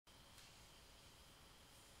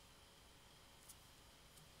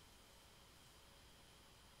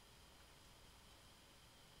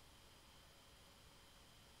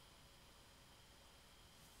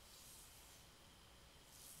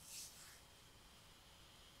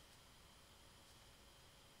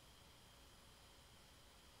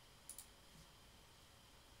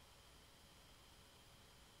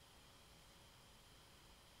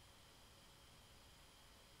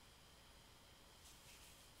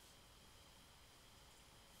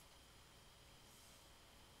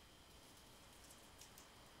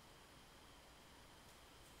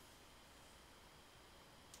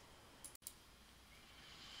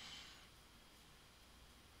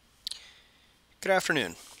Good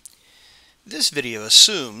afternoon. This video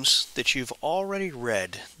assumes that you've already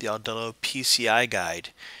read the Aldelo PCI guide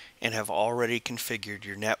and have already configured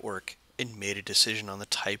your network and made a decision on the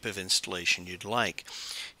type of installation you'd like.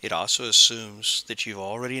 It also assumes that you've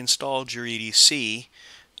already installed your EDC,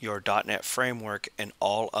 your .NET framework, and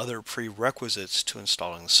all other prerequisites to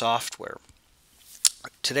installing the software.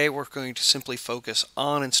 Today we're going to simply focus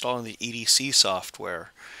on installing the EDC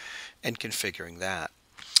software and configuring that.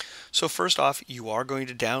 So first off, you are going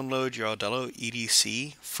to download your Aldelo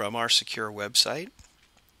EDC from our secure website.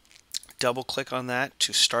 Double click on that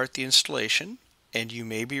to start the installation, and you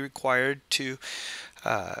may be required to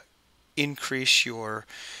increase your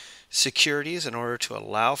securities in order to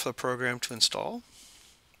allow for the program to install.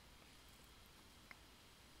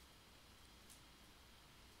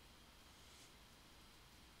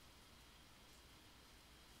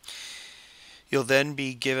 You'll then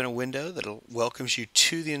be given a window that welcomes you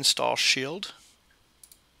to the install shield.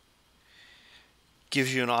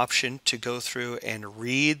 Gives you an option to go through and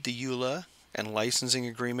read the EULA and licensing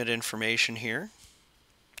agreement information here,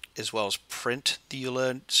 as well as print the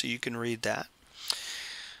EULA so you can read that.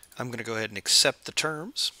 I'm going to go ahead and accept the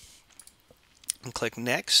terms and click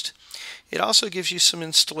Next. It also gives you some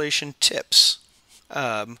installation tips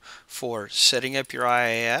for setting up your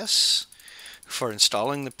IIS, for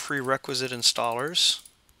installing the prerequisite installers,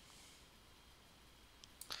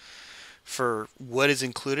 for what is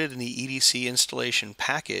included in the EDC installation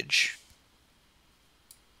package,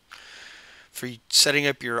 for setting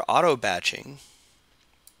up your auto batching,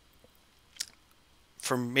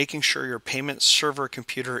 for making sure your payment server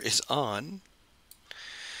computer is on,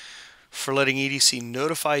 for letting EDC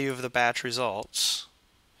notify you of the batch results,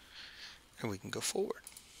 and we can go forward.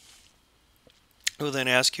 It will then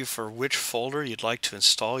ask you for which folder you'd like to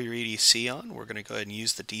install your EDC on. We're going to go ahead and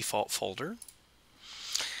use the default folder.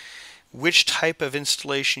 Which type of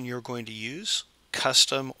installation you're going to use,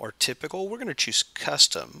 custom or typical. We're going to choose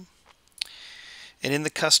custom. And in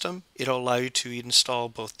the custom, it'll allow you to install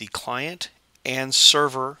both the client and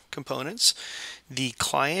server components. The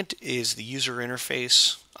client is the user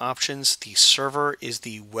interface options. The server is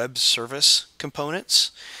the web service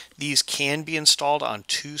components. These can be installed on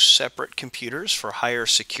two separate computers for higher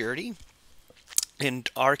security. In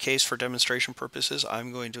our case, for demonstration purposes,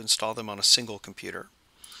 I'm going to install them on a single computer.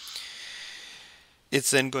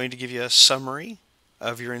 It's then going to give you a summary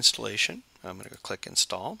of your installation. I'm going to click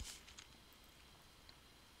Install.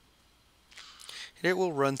 And it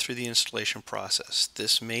will run through the installation process.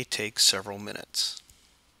 This may take several minutes.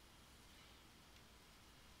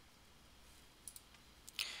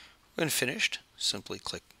 When finished, simply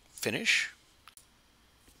click Finish.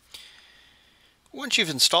 Once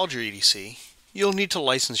you've installed your EDC, you'll need to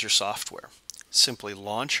license your software. Simply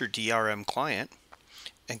launch your DRM client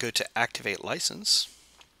and go to Activate License.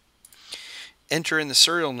 Enter in the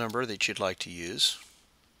serial number that you'd like to use.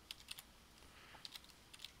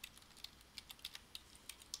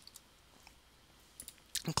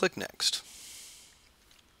 And click Next.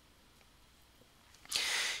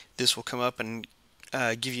 This will come up and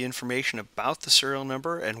give you information about the serial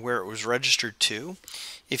number and where it was registered to.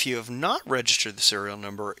 If you have not registered the serial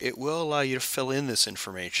number, it will allow you to fill in this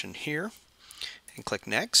information here and click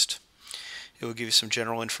Next. It will give you some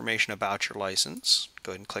general information about your license.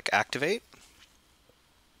 Go ahead and click Activate.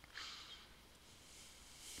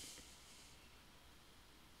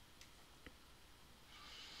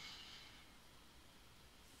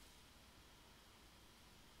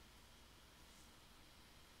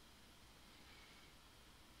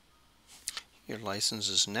 Your license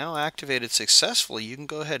is now activated successfully. You can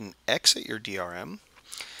go ahead and exit your DRM,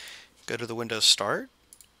 go to the Windows Start,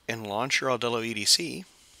 and launch your Aldelo EDC.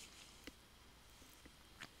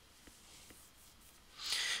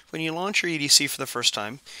 When you launch your EDC for the first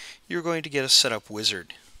time, you're going to get a setup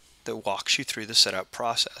wizard that walks you through the setup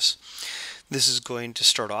process. This is going to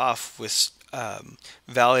start off with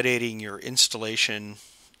validating your installation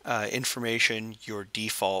information, your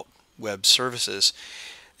default web services,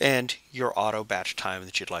 and your auto batch time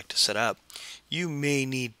that you'd like to set up. You may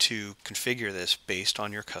need to configure this based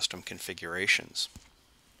on your custom configurations.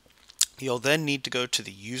 You'll then need to go to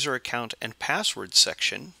the user account and password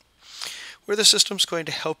section, where the system's going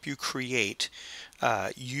to help you create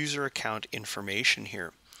user account information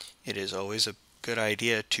here. It is always a good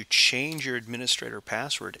idea to change your administrator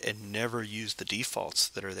password and never use the defaults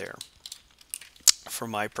that are there. For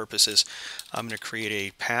my purposes, I'm going to create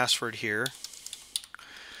a password here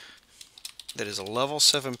that is a level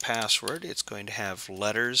 7 password. It's going to have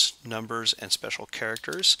letters, numbers, and special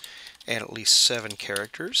characters, and at least 7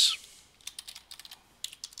 characters.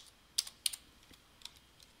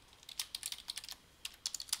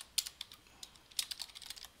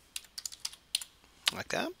 like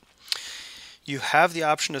that. You have the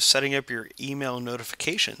option of setting up your email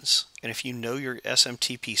notifications, and if you know your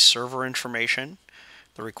SMTP server information,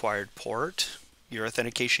 the required port, your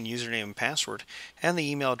authentication username and password, and the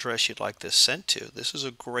email address you'd like this sent to, this is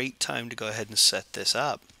a great time to go ahead and set this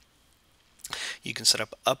up. You can set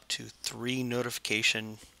up to 3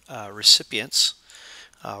 notification recipients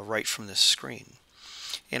right from this screen.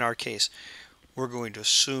 In our case, we're going to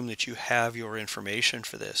assume that you have your information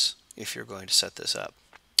for this if you're going to set this up.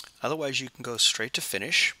 Otherwise, you can go straight to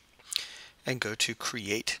Finish and go to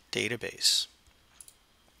Create Database.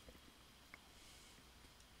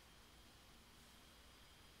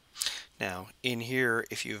 Now, in here,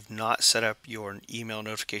 if you've not set up your email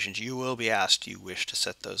notifications, you will be asked, do you wish to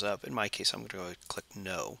set those up? In my case, I'm going to go click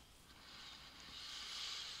No.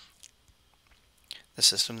 The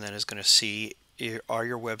system then is going to see, are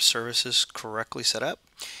your web services correctly set up?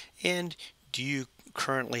 And do you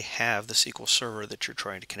currently have the SQL Server that you're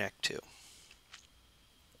trying to connect to?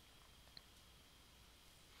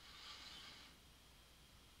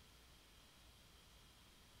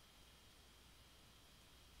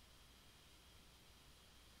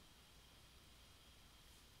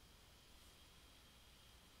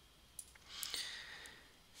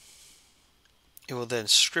 It will then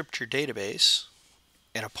script your database,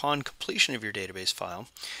 and upon completion of your database file,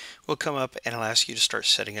 will come up and it'll ask you to start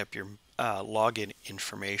setting up your login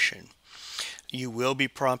information. You will be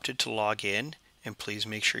prompted to log in, and please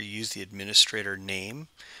make sure you use the administrator name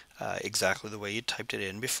exactly the way you typed it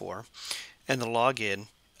in before, and the login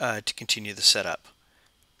to continue the setup.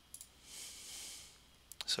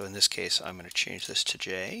 So in this case, I'm going to change this to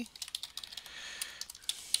J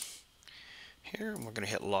here, and we're going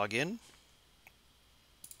to hit login.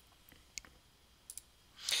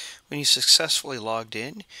 When you successfully logged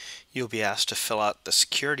in, you'll be asked to fill out the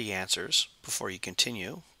security answers before you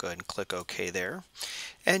continue. Go ahead and click OK there.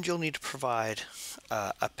 And you'll need to provide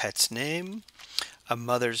a pet's name, a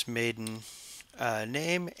mother's maiden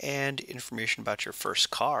name, and information about your first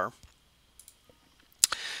car.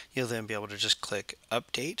 You'll then be able to just click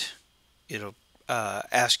Update. It'll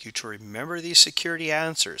ask you to remember these security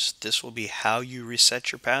answers. This will be how you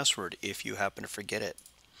reset your password if you happen to forget it.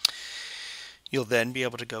 You'll then be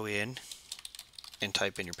able to go in and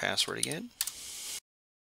type in your password again.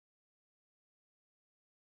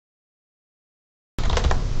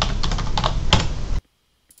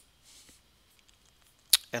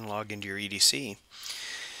 And log into your EDC.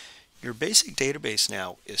 Your basic database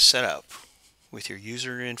now is set up with your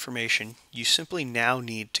user information. You simply now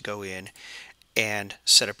need to go in and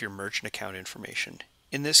set up your merchant account information.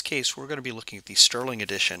 In this case, we're going to be looking at the Sterling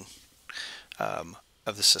edition of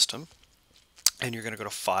the system. And you're going to go to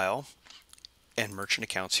File and Merchant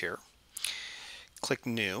Accounts here. Click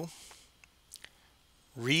New.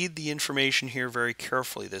 Read the information here very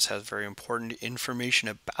carefully. This has very important information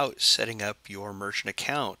about setting up your merchant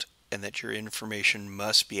account and that your information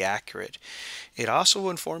must be accurate. It also will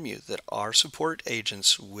inform you that our support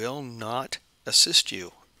agents will not assist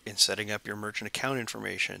you in setting up your merchant account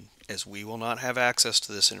information, as we will not have access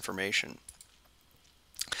to this information.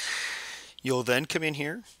 You'll then come in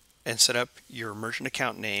here and set up your merchant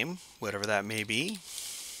account name, whatever that may be.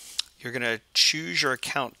 You're going to choose your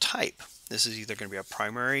account type. This is either going to be a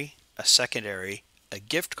primary, a secondary, a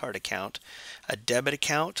gift card account, a debit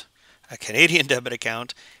account, a Canadian debit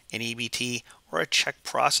account, an EBT, or a check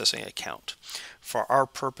processing account. For our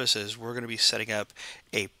purposes, we're going to be setting up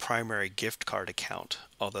a primary gift card account,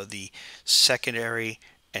 although the secondary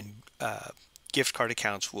and gift card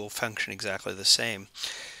accounts will function exactly the same.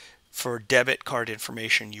 For debit card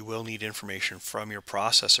information, you will need information from your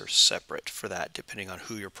processor separate for that, depending on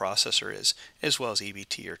who your processor is, as well as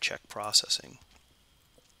EBT or check processing.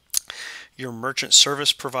 Your merchant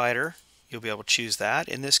service provider, you'll be able to choose that.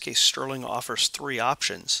 In this case, Sterling offers 3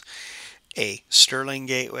 options: a Sterling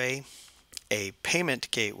gateway, a payment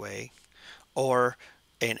gateway, or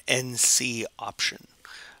an NC option.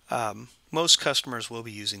 Most customers will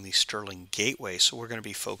be using the Sterling gateway, so we're going to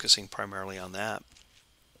be focusing primarily on that.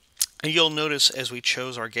 And you'll notice as we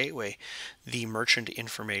chose our gateway, the merchant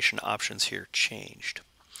information options here changed.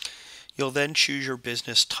 You'll then choose your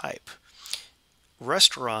business type.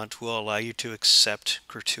 Restaurant will allow you to accept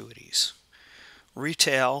gratuities.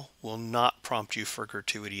 Retail will not prompt you for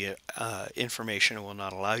gratuity information and will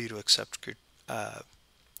not allow you to accept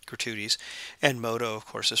gratuities. And Moto, of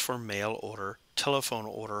course, is for mail order, telephone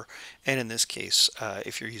order, and in this case,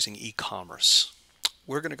 if you're using e-commerce.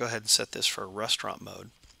 We're going to go ahead and set this for restaurant mode.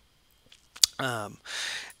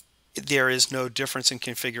 There is no difference in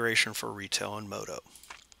configuration for retail and Moto.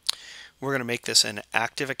 We're going to make this an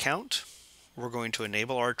active account. We're going to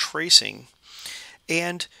enable our tracing,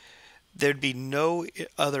 And there'd be no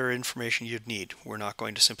other information you'd need. We're not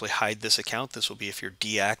going to simply hide this account. This will be if you're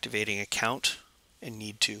deactivating account and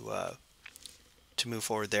need to move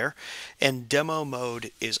forward there. And demo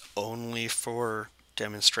mode is only for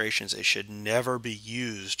demonstrations. It should never be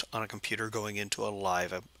used on a computer going into a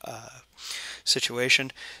live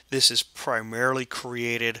situation. This is primarily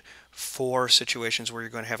created for situations where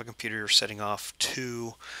you're going to have a computer you're setting off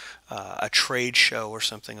to a trade show or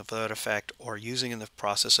something of that effect, or using in the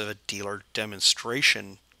process of a dealer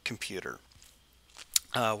demonstration computer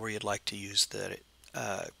where you'd like to use the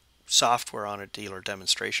software on a dealer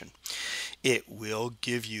demonstration. It will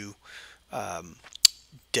give you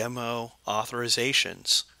demo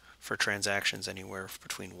authorizations for transactions anywhere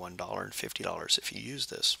between $1 and $50 if you use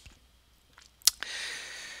this.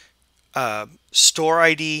 Store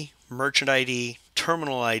ID, merchant ID,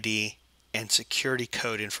 terminal ID, and security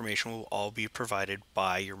code information will all be provided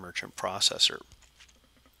by your merchant processor.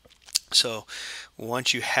 So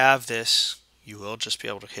once you have this, you will just be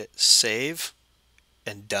able to hit save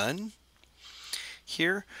and done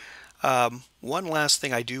here. One last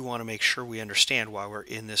thing I do want to make sure we understand while we're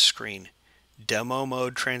in this screen. Demo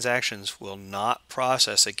mode transactions will not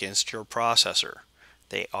process against your processor.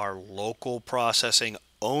 They are local processing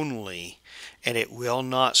only, and it will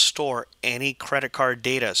not store any credit card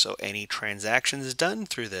data. So any transactions done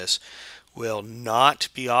through this will not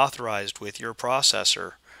be authorized with your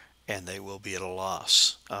processor, and they will be at a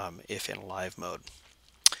loss if in live mode.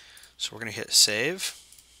 So we're going to hit save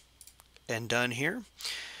and done here.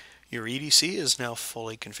 Your EDC is now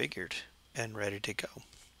fully configured and ready to go.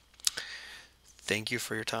 Thank you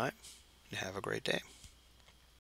for your time and have a great day.